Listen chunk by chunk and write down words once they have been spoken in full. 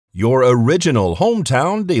Your original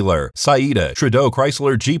hometown dealer, Saida, Trudeau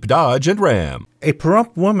Chrysler Jeep Dodge and Ram. A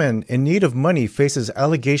Pahrump woman in need of money faces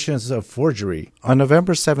allegations of forgery. On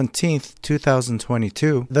November 17,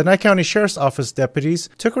 2022, the Nye County Sheriff's Office deputies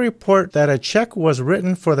took a report that a check was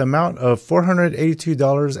written for the amount of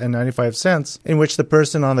 $482.95 in which the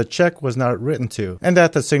person on the check was not written to, and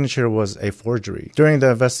that the signature was a forgery. During the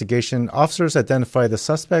investigation, officers identified the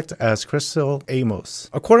suspect as Crystal Amos.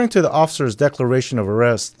 According to the officer's declaration of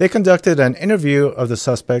arrest, they conducted an interview of the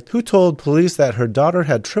suspect, who told police that her daughter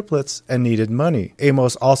had triplets and needed money.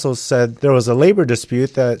 Amos also said there was a labor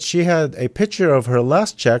dispute, that she had a picture of her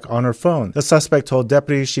last check on her phone. The suspect told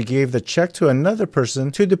deputies she gave the check to another person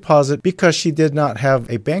to deposit because she did not have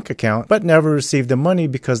a bank account, but never received the money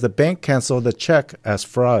because the bank canceled the check as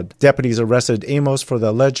fraud. Deputies arrested Amos for the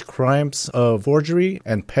alleged crimes of forgery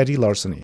and petty larceny.